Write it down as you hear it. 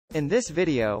In this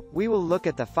video, we will look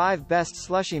at the 5 best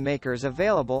slushy makers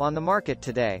available on the market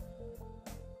today.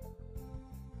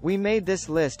 We made this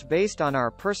list based on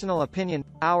our personal opinion,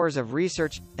 hours of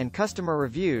research, and customer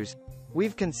reviews.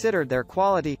 We've considered their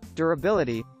quality,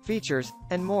 durability, features,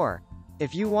 and more.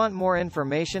 If you want more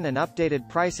information and updated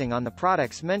pricing on the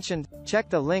products mentioned, check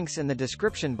the links in the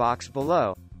description box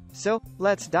below. So,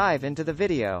 let's dive into the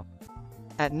video.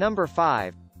 At number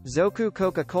 5. Zoku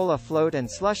Coca-Cola Float and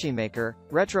Slushy Maker,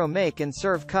 Retro Make and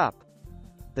Serve Cup.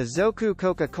 The Zoku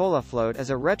Coca-Cola Float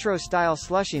is a retro-style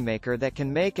slushy maker that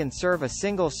can make and serve a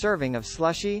single serving of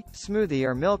slushy, smoothie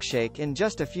or milkshake in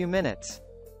just a few minutes.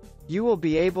 You will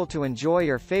be able to enjoy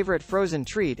your favorite frozen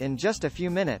treat in just a few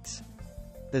minutes.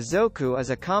 The Zoku is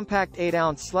a compact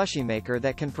 8-ounce slushy maker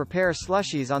that can prepare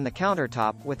slushies on the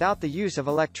countertop without the use of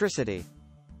electricity.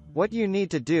 What you need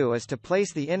to do is to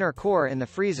place the inner core in the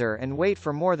freezer and wait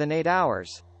for more than 8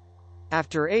 hours.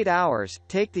 After 8 hours,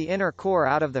 take the inner core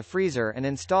out of the freezer and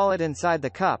install it inside the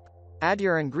cup. Add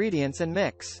your ingredients and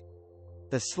mix.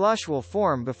 The slush will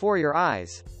form before your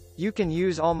eyes. You can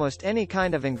use almost any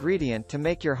kind of ingredient to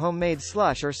make your homemade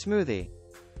slush or smoothie.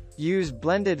 Use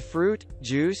blended fruit,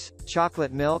 juice,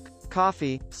 chocolate milk,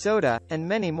 coffee, soda, and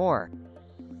many more.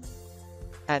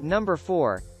 At number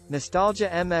 4. Nostalgia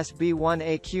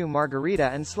MSB1AQ Margarita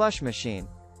and Slush Machine.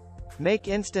 Make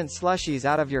instant slushies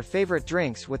out of your favorite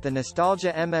drinks with the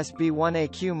Nostalgia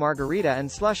MSB1AQ Margarita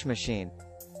and Slush Machine.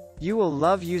 You will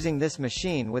love using this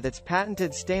machine with its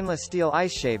patented stainless steel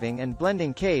ice shaving and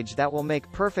blending cage that will make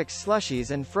perfect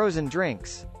slushies and frozen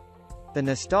drinks. The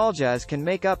Nostalgias can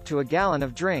make up to a gallon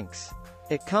of drinks.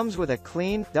 It comes with a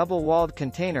clean, double-walled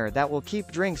container that will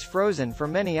keep drinks frozen for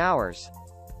many hours.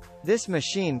 This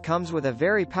machine comes with a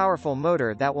very powerful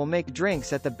motor that will make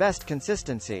drinks at the best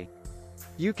consistency.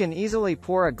 You can easily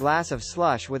pour a glass of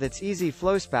slush with its easy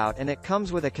flow spout, and it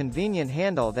comes with a convenient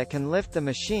handle that can lift the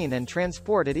machine and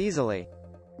transport it easily.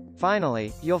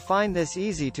 Finally, you'll find this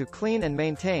easy to clean and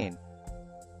maintain.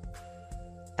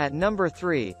 At number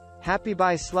 3.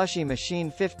 Happybuy Slushy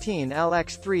Machine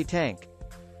 15L×3 Tank.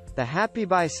 The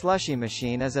Happybuy Slushy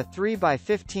Machine is a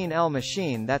 3x15L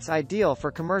machine that's ideal for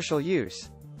commercial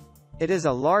use. It is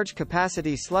a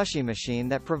large-capacity slushy machine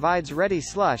that provides ready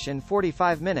slush in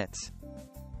 45 minutes.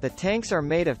 The tanks are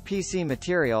made of PC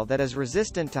material that is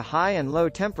resistant to high and low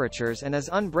temperatures and is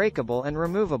unbreakable and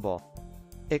removable.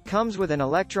 It comes with an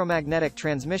electromagnetic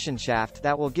transmission shaft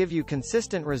that will give you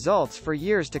consistent results for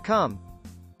years to come.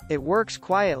 It works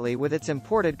quietly with its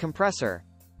imported compressor.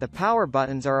 The power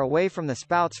buttons are away from the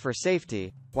spouts for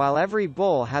safety, while every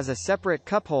bowl has a separate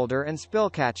cup holder and spill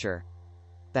catcher.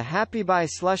 The Happybuy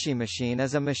Slushy Machine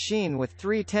is a machine with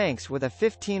 3 tanks with a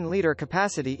 15-liter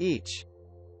capacity each.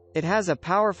 It has a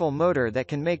powerful motor that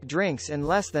can make drinks in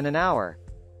less than an hour.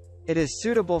 It is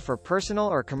suitable for personal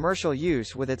or commercial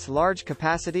use with its large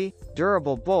capacity,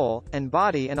 durable bowl, and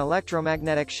body and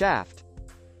electromagnetic shaft.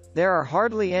 There are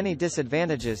hardly any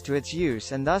disadvantages to its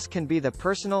use and thus can be the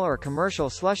personal or commercial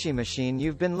slushy machine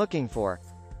you've been looking for.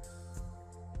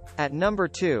 At number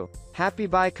 2.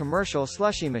 Happybuy Commercial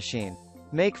Slushy Machine.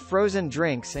 Make frozen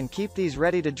drinks and keep these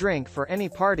ready to drink for any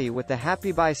party with the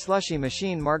Happybuy Slushy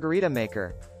Machine Margarita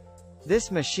Maker.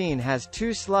 This machine has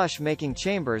 2 slush-making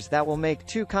chambers that will make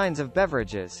 2 kinds of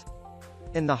beverages.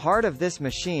 In the heart of this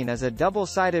machine is a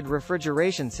double-sided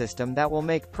refrigeration system that will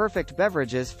make perfect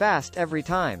beverages fast every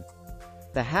time.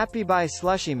 The Happybuy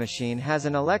Slushy Machine has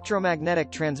an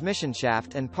electromagnetic transmission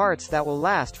shaft and parts that will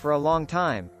last for a long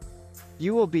time.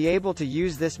 You will be able to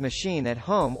use this machine at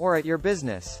home or at your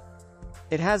business.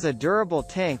 It has a durable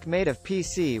tank made of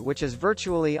PC which is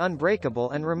virtually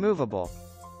unbreakable and removable.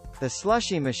 The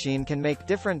slushy machine can make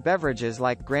different beverages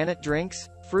like granite drinks,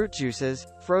 fruit juices,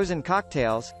 frozen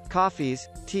cocktails, coffees,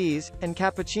 teas, and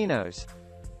cappuccinos.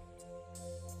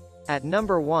 At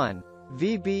number 1.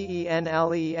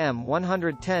 VBENLEM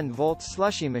 110V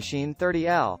Slushy Machine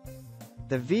 30L.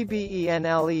 The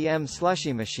VBENLEM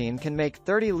slushy machine can make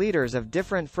 30 liters of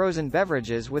different frozen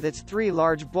beverages with its 3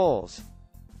 large bowls.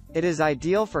 It is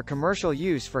ideal for commercial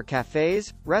use for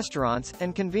cafes, restaurants,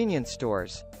 and convenience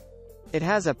stores. It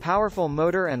has a powerful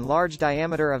motor and large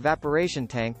diameter evaporation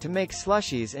tank to make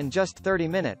slushies in just 30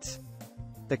 minutes.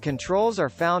 The controls are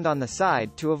found on the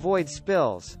side to avoid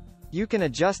spills. You can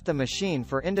adjust the machine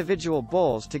for individual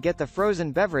bowls to get the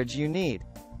frozen beverage you need.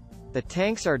 The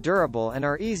tanks are durable and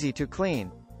are easy to clean.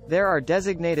 There are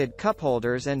designated cup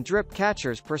holders and drip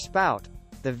catchers per spout.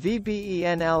 The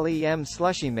VBENLEM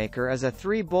Slushy Maker is a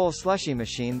 3-bowl slushy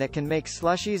machine that can make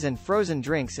slushies and frozen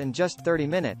drinks in just 30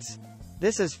 minutes.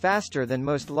 This is faster than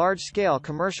most large-scale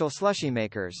commercial slushy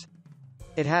makers.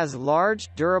 It has large,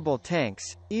 durable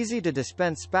tanks,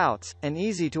 easy-to-dispense spouts, and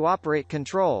easy-to-operate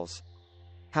controls.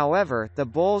 However, the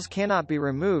bowls cannot be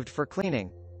removed for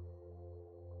cleaning.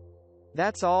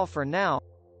 That's all for now.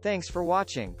 Thanks for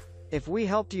watching. If we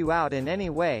helped you out in any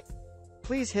way,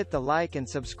 please hit the like and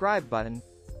subscribe button.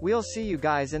 We'll see you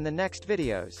guys in the next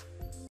videos.